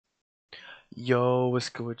Yo, what's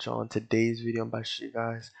good with y'all? In today's video, I'm about to show you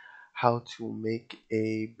guys how to make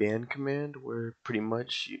a ban command where pretty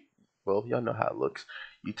much, well, y'all know how it looks.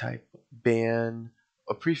 You type ban,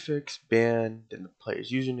 a prefix, ban, then the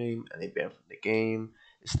player's username, and they ban from the game.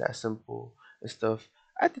 It's that simple and stuff.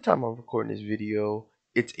 At the time I'm recording this video,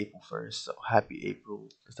 it's April 1st, so happy April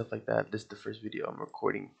and stuff like that. This is the first video I'm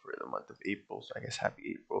recording for the month of April, so I guess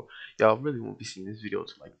happy April. Y'all really won't be seeing this video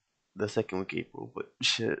till like the second week of April, but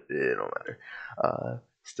shit, it don't matter.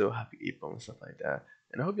 Still happy April and stuff like that.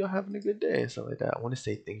 And I hope y'all having a good day and stuff like that. I want to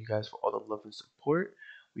say thank you guys for all the love and support.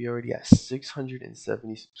 We already at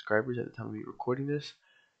 670 subscribers at the time of me recording this.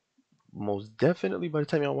 Most definitely by the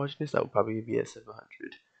time y'all watching this, I will probably be at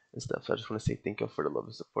 700 and stuff. So I just want to say thank you for the love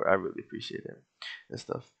and support. I really appreciate it and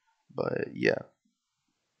stuff. But yeah,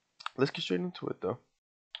 let's get straight into it though.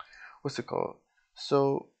 What's it called?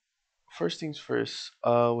 So first things first,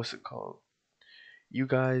 what's it called? You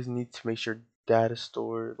guys need to make sure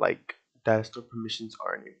DataStore permissions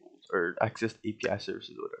are enabled, or access to API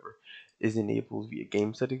services or whatever is enabled via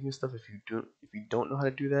game settings and stuff. If you don't know how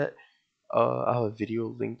to do that, I'll have a video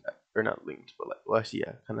linked, or not linked, but like, well, actually,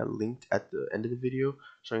 yeah, kind of linked at the end of the video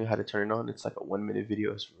showing you how to turn it on. It's like a 1 minute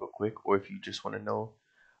video. It's real quick. Or if you just want to know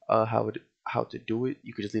how to do it,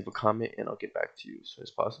 you could just leave a comment and I'll get back to you as soon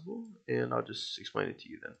as possible, and I'll just explain it to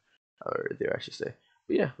you then, or there I should say.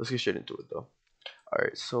 But yeah, let's get straight into it though.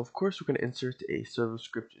 Alright, so of course we're going to insert a server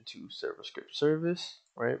script into server script service,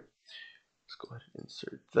 right? Let's go ahead and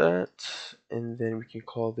insert that, and then we can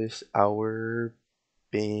call this our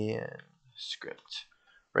ban script,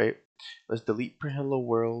 right? Let's delete per hello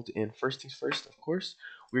world, and first things first, of course,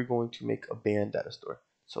 we're going to make a ban data store.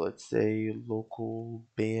 So let's say local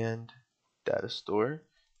banned data store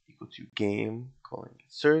equal to game colon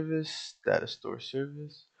service data store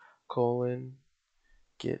service colon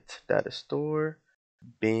get data store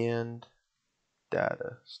banned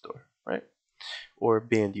data store, right? Or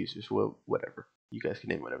banned users, well, whatever. You guys can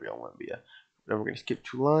name whatever y'all want, but yeah. Then we're going to skip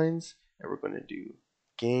 2 lines, and we're going to do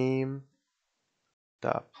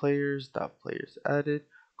game.Players.PlayerAdded,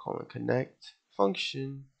 colon connect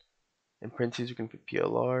function, in parentheses we're going to put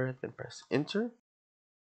plr, then press enter.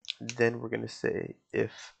 Then we're going to say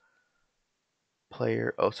if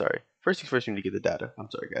player, oh sorry, first things first, we need to get the data. I'm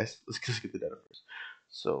sorry guys, let's just get the data first.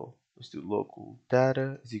 So let's do local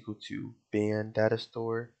data is equal to ban data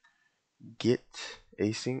store get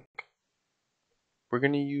async. We're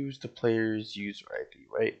going to use the player's user ID,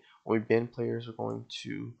 right? When we ban players, we're going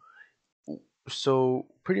to, so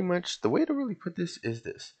pretty much the way to really put this is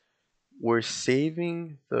this. We're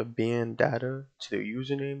saving the ban data to their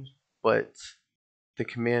usernames, but the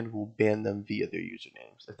command will ban them via their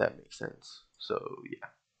usernames, if that makes sense. So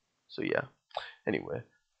yeah. Anyway,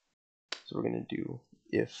 so we're going to do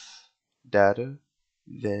if data,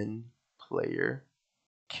 then player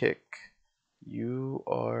kick, you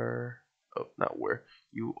are, oh, not where,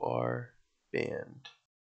 you are banned,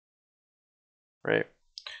 right?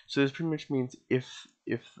 So this pretty much means if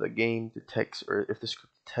the game detects, or if the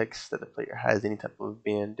script detects that the player has any type of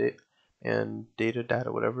and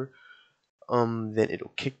data, whatever, then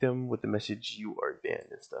it'll kick them with the message you are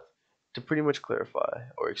banned and stuff. To pretty much clarify,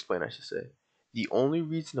 or explain I should say, the only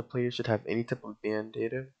reason a player should have any type of banned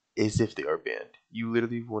data is if they are banned. You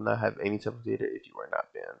literally will not have any type of data if you are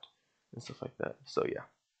not banned and stuff like that. So yeah.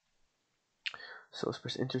 So let's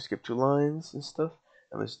press enter, skip 2 lines and stuff,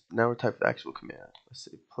 and now we're type the actual command. Let's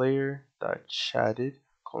say plr.Chatted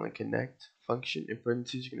colon connect function, in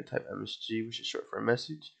parentheses you're going to type msg, which is short for a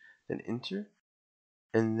message, then enter,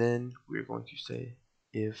 and then we're going to say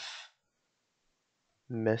if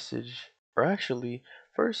message, or actually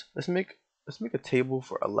first let's make a table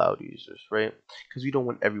for allowed users, right? Because we don't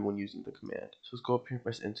want everyone using the command. So let's go up here and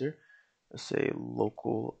press enter. Let's say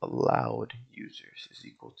local allowed users is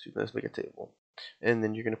equal to, let's make a table, and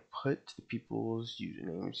then you're going to put the people's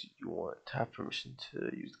usernames you want to have permission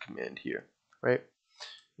to use the command here, right?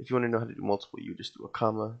 If you want to know how to do multiple, you just do a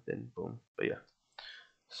comma, then boom. But yeah,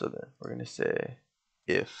 so then we're going to say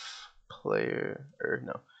if player, or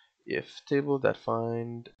no, if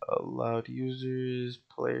table.find allowed users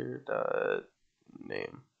plr.Name,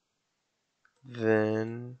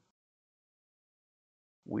 then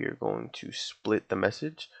we are going to split the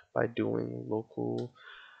message by doing local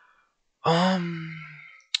I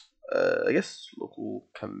guess local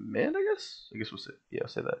command, I guess we'll say, yeah, I'll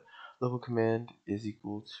say that local command is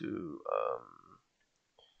equal to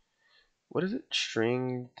what is it,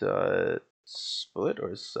 string dot split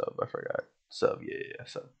or sub, I forgot, sub, yeah,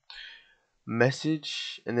 sub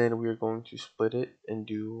message, and then we're going to split it and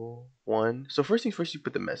do one. So first things first, you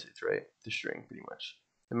put the message, right, the string, pretty much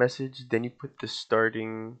the message, then you put the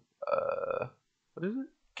starting what is it?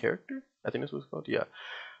 Character? I think that's what it's called. Yeah,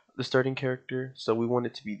 the starting character. So we want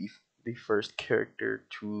it to be the first character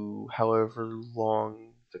to however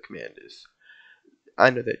long the command is. I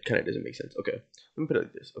know that kind of doesn't make sense. Okay, let me put it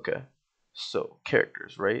like this. Okay, so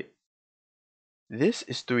characters, right? This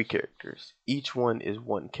is 3 characters. Each one is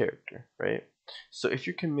 1 character, right? So if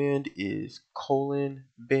your command is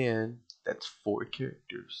 :ban, that's 4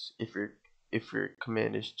 characters. If your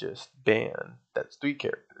command is just ban, that's 3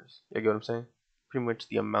 characters. You get what I'm saying? Pretty much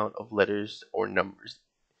the amount of letters or numbers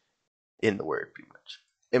in the word, pretty much.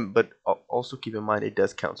 And but also keep in mind it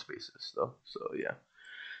does count spaces though. So yeah.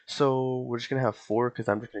 So we're just gonna have 4 because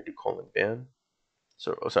I'm just gonna do :ban.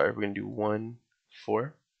 So sorry, we're gonna do 1,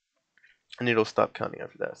 4. And it'll stop counting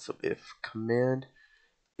after that. So if command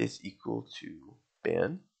is equal to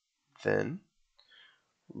ban, then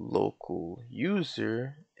local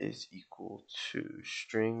user is equal to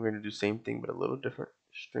string. We're going to do the same thing but a little different.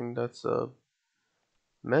 String.sub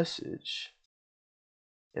message,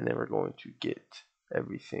 and then we're going to get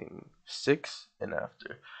everything 6 and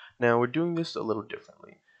after. Now we're doing this a little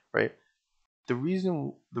differently, right? The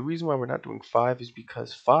reason why we're not doing 5 is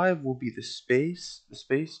because 5 will be the space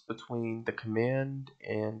between the command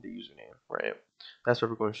and the username, right? That's why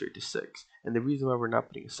we're going straight to 6. And the reason why we're not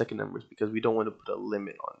putting a second number is because we don't want to put a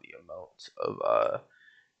limit on the amount of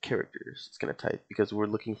characters it's going to type, because we're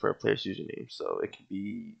looking for a player's username. So it could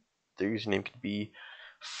be, their username could be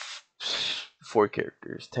 4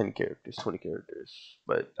 characters, 10 characters, 20 characters,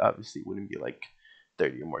 but obviously it wouldn't be like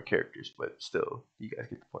 30 or more characters, but still, you guys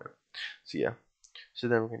get the point. So yeah, so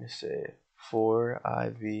then we're going to say for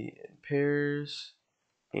IV in pairs,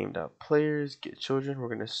 game.Players, GetChildren. We're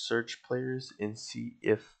going to search players and see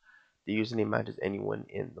if the username matches anyone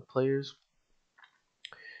in the players.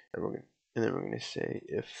 And then we're going to say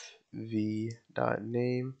if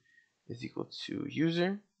v.Name is equal to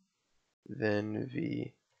user, then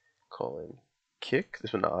v :kick.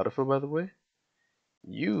 This one not autofill, by the way.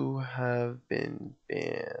 You have been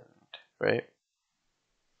banned, right?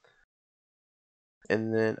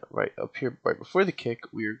 And then right up here, right before the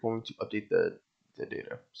kick, we are going to update the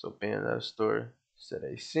data. So ban.DataStore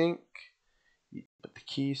SetAsync, you put the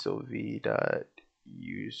key, so v.UserId,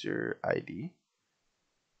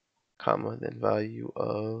 comma, then value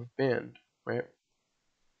of banned, right?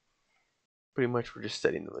 Pretty much we're just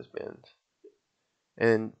setting them as banned.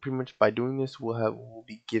 And pretty much by doing this, we'll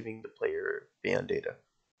be giving the player ban data.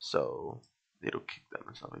 So it'll kick them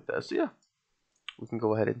and stuff like that. So yeah, we can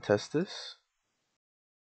go ahead and test this.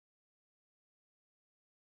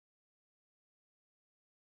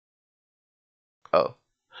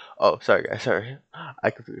 Oh, sorry guys, sorry.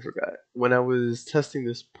 I completely forgot. When I was testing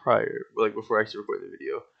this prior, like before I actually recorded the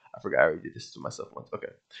video, I forgot I already did this to myself once.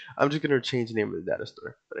 Okay. I'm just gonna change the name of the data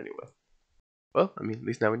store. But anyway. Well, I mean, at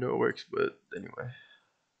least now we know it works, but anyway.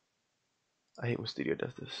 I hate when Studio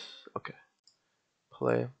does this. Okay.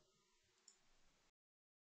 Play.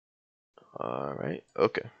 Alright.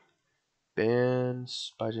 Okay. Ban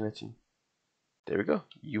Spy19. There we go.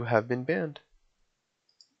 You have been banned.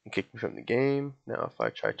 It kicked me from the game. Now if I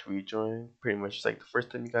try to rejoin, pretty much just like the first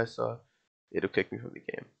time you guys saw, it'll kick me from the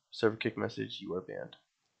game. Server kick message, you are banned.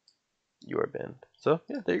 You are banned. So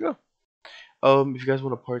yeah, there you go. If you guys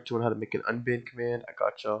want a part 2 on how to make an unban command, I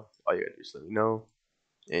got y'all. All you gotta do is let me know.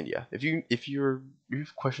 And yeah, if you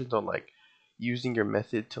have questions on like using your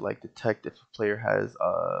method to like detect if a player has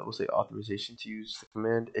we'll say authorization to use the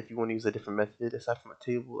command, if you want to use a different method aside from a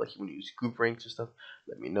table, like you want to use group ranks or stuff,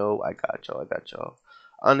 let me know. I got y'all.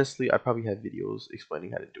 Honestly, I probably have videos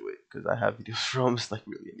explaining how to do it because I have videos from almost like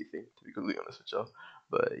really anything, to be completely honest with y'all.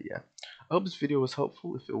 But yeah, I hope this video was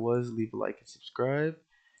helpful. If it was, leave a like and subscribe.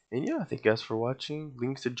 And yeah, thank you guys for watching.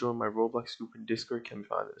 Links to join my Roblox group and Discord can be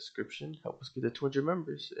found in the description. Help us get to 200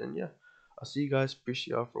 members. And yeah, I'll see you guys.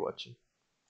 Appreciate y'all for watching.